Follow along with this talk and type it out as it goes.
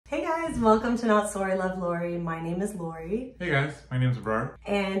guys, welcome to Not Sorry, Love Lori. My name is Lori. Hey guys, my name's Abrar.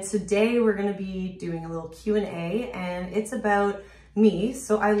 And today we're going to be doing a little Q&A, and it's about me.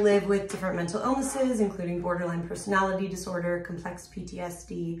 So I live with different mental illnesses, including borderline personality disorder, complex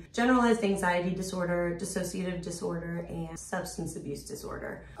PTSD, generalized anxiety disorder, dissociative disorder, and substance abuse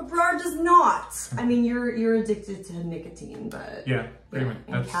disorder. Abrar does not. I mean, you're addicted to nicotine, but yeah, pretty much.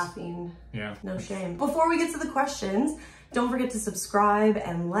 And caffeine. Yeah. No shame. Before we get to the questions, don't forget to subscribe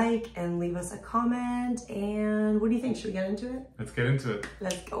and like and leave us a comment. And what do you think? Should we get into it? Let's get into it.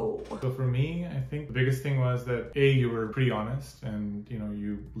 Let's go. So for me, I think the biggest thing was that you were pretty honest and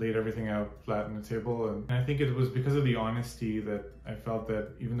you laid everything out flat on the table. And I think it was because of the honesty that I felt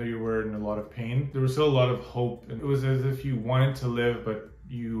that even though you were in a lot of pain, there was still a lot of hope. And it was as if you wanted to live, but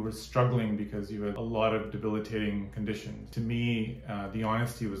you were struggling because you had a lot of debilitating conditions. To me, the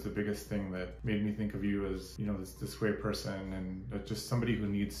honesty was the biggest thing that made me think of you as, this great person and just somebody who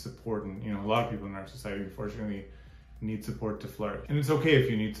needs support. And, a lot of people in our society, unfortunately, need support to flourish. And it's okay if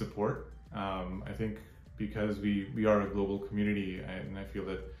you need support. I think because we are a global community, and I feel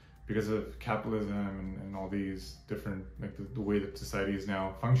that because of capitalism and all these different, like the way that society is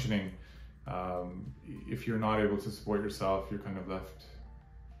now functioning, if you're not able to support yourself, you're kind of left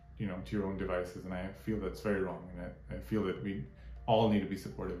to your own devices. And I feel that's very wrong. And I feel that we all need to be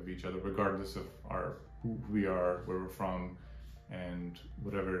supportive of each other, regardless of who we are, where we're from, and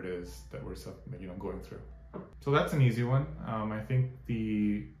whatever it is that we're going through. So that's an easy one. I think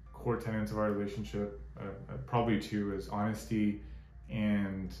the core tenets of our relationship, probably two, is honesty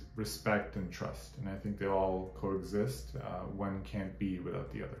and respect and trust. And I think they all coexist. One can't be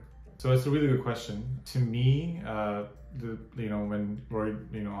without the other. So that's a really good question. To me, when Lori,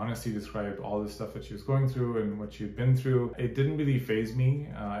 honestly described all the stuff that she was going through and what she had been through, it didn't really faze me.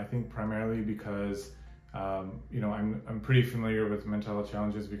 I think primarily because, I'm pretty familiar with mental health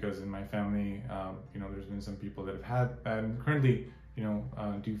challenges because in my family, there's been some people that have had and currently,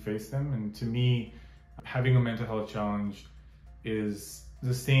 do face them. And to me, having a mental health challenge is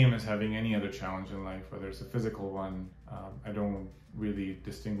the same as having any other challenge in life, whether it's a physical one. I don't really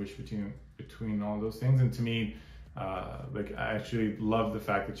distinguish between all those things. And to me, I actually love the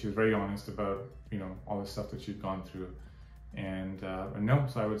fact that she was very honest about, all the stuff that she'd gone through. And no,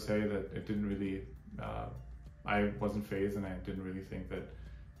 so I would say that it didn't really, I wasn't fazed, and I didn't really think that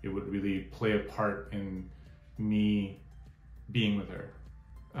it would really play a part in me being with her.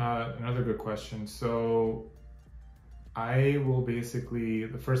 Another good question. So I will basically,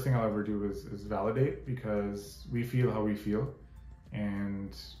 the first thing I'll ever do is validate, because we feel how we feel.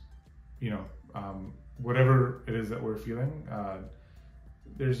 And, whatever it is that we're feeling,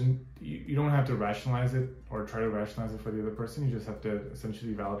 you don't have to rationalize it or try to rationalize it for the other person. You just have to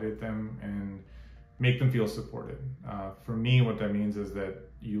essentially validate them and make them feel supported. For me, what that means is that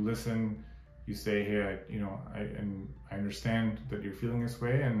you listen, you say, hey, I understand that you're feeling this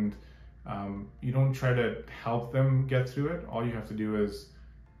way, and you don't try to help them get through it. All you have to do is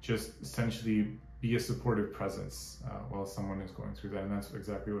just essentially be a supportive presence while someone is going through that. And that's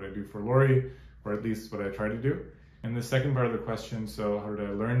exactly what I do for Lori, or at least what I try to do. And the second part of the question, so how did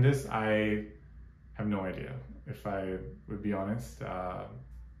I learn this? I have no idea, if I would be honest.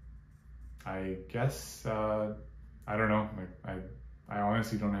 I guess, I don't know. I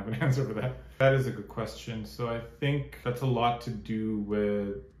honestly don't have an answer for that. That is a good question. So I think that's a lot to do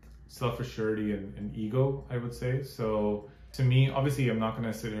with self-assurity and ego, I would say. So to me, obviously, I'm not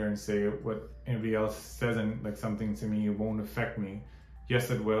going to sit here and say what anybody else says and something to me won't affect me. Yes,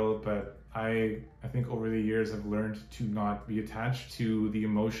 it will, but I think over the years I've learned to not be attached to the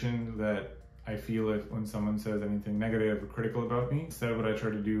emotion that I feel when someone says anything negative or critical about me. Instead, what I try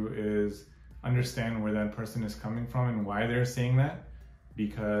to do is understand where that person is coming from and why they're saying that.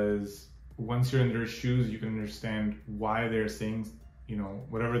 Because once you're in their shoes, you can understand why they're saying,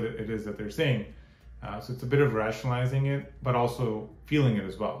 whatever it is that they're saying. So it's a bit of rationalizing it, but also feeling it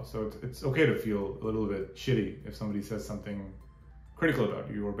as well. So it's okay to feel a little bit shitty if somebody says something critical about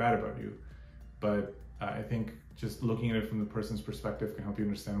you or bad about you. But I think just looking at it from the person's perspective can help you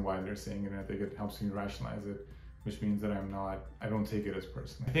understand why they're saying it. And I think it helps me rationalize it, which means that I don't take it as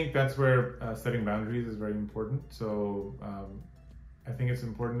personal. I think that's where setting boundaries is very important. So I think it's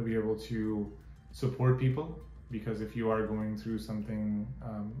important to be able to support people, because if you are going through something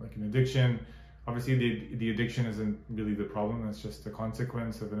like an addiction, obviously the addiction isn't really the problem, it's just the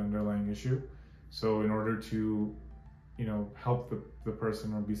consequence of an underlying issue. So in order to, help the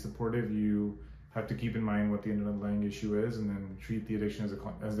person or be supportive, you have to keep in mind what the underlying issue is and then treat the addiction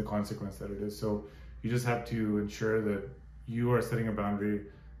as the consequence that it is. So you just have to ensure that you are setting a boundary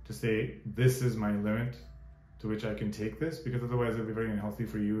to say, this is my limit to which I can take this, because otherwise it'll be very unhealthy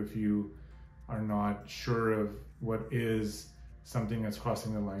for you if you are not sure of what is something that's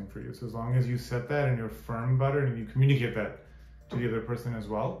crossing the line for you. So as long as you set that and you're firm about it and you communicate that to the other person as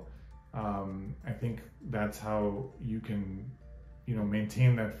well, I think that's how you can, you know,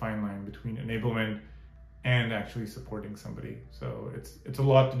 maintain that fine line between enablement and actually supporting somebody. So it's a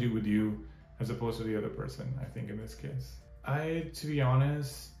lot to do with you as opposed to the other person, I think, in this case. I, to be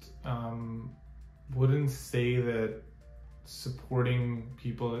honest, wouldn't say that supporting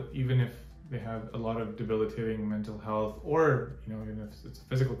people, even if they have a lot of debilitating mental health, or, you know, even if it's a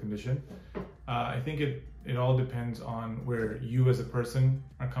physical condition, I think it all depends on where you as a person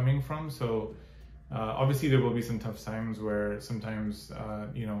are coming from. So obviously there will be some tough times where sometimes,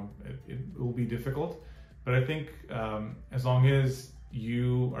 you know, it will be difficult. But I think as long as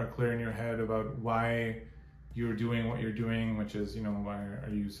you are clear in your head about why you're doing what you're doing, which is, you know, why are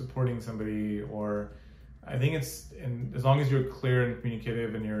you supporting somebody, or I think and as long as you're clear and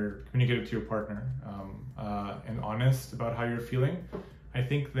communicative, and you're communicative to your partner and honest about how you're feeling, I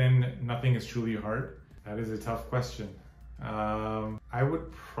think then nothing is truly hard. That is a tough question. I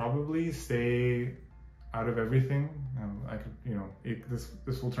would probably say, out of everything, I could, you know,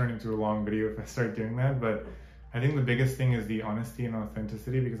 this will turn into a long video if I start doing that, but I think the biggest thing is the honesty and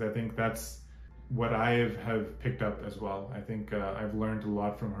authenticity, because I think that's what I have picked up as well. I think I've learned a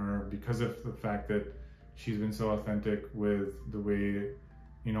lot from her because of the fact that she's been so authentic with the way,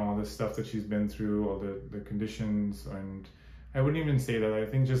 you know, all the stuff that she's been through, all the conditions. And I wouldn't even say that. I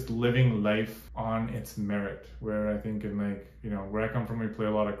think just living life on its merit, where I think in, like, you know, where I come from, we play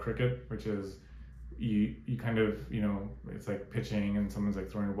a lot of cricket, which is you kind of, you know, it's like pitching and someone's like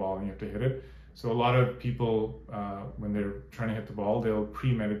throwing a ball and you have to hit it. So a lot of people, when they're trying to hit the ball, they'll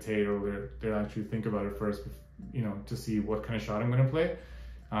premeditate, or they'll actually think about it first, you know, to see what kind of shot I'm going to play.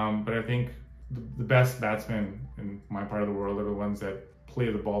 But I think the best batsmen in my part of the world are the ones that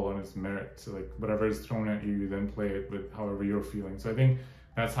play the ball on its merit. So like whatever is thrown at you, you then play it with however you're feeling. So I think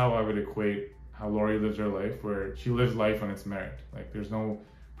that's how I would equate how Laurie lives her life, where she lives life on its merit. Like there's no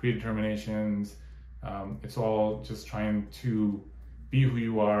predeterminations. It's all just trying to be who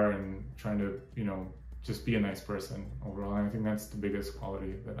you are and trying to, you know, just be a nice person overall. And I think that's the biggest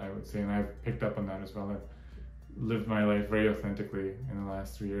quality that I would say. And I've picked up on that as well. I've lived my life very authentically in the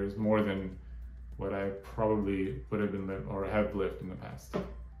last 3 years, more than what I probably would have been lived or have lived in the past.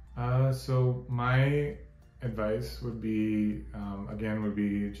 So my advice would be, again, would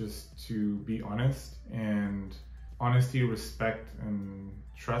be just to be honest, and honesty, respect, and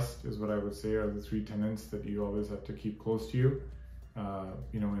trust is what I would say are the 3 tenets that you always have to keep close to you.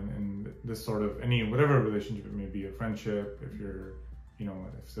 You know, in this sort of whatever relationship it may be, a friendship, if you're, you know,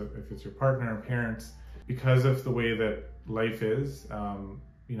 if it's your partner, parents, because of the way that life is,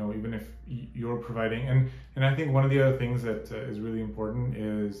 you know, even if you're providing, and I think one of the other things that is really important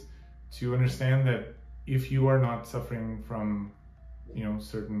is to understand that if you are not suffering from, you know,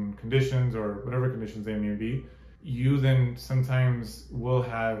 certain conditions or whatever conditions they may be, you then sometimes will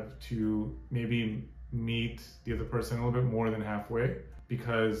have to maybe meet the other person a little bit more than halfway,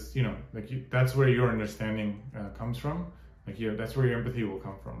 because, you know, like that's where your understanding comes from. Like that's where your empathy will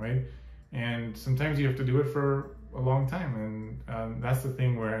come from, right? And sometimes you have to do it for a long time, and that's the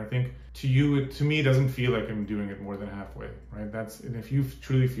thing where I think to me, it doesn't feel like I'm doing it more than halfway, right? And if you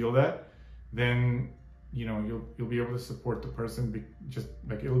truly feel that, then, you know, you'll be able to support the person, just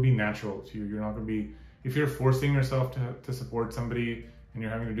like it'll be natural to you. You're not going to be, if you're forcing yourself to support somebody and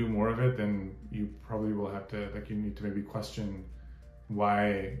you're having to do more of it, then you probably will have to, like, you need to maybe question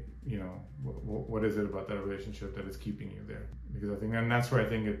why, you know, what is it about that relationship that is keeping you there? Because I think, and that's where I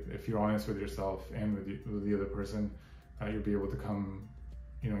think if you're honest with yourself and with the other person, you'll be able to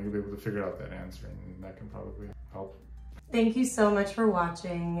you'll be able to figure out that answer, and that can probably help. Thank you so much for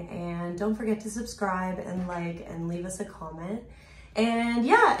watching, and don't forget to subscribe and like and leave us a comment. And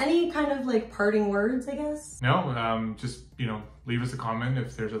yeah, any kind of like parting words, I guess? No, just, you know, leave us a comment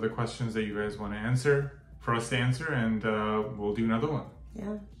if there's other questions that you guys want to answer, for us to answer, and we'll do another one.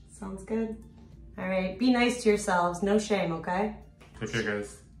 Yeah, sounds good. All right, be nice to yourselves. No shame, okay? Take care,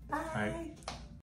 guys. Bye. Bye.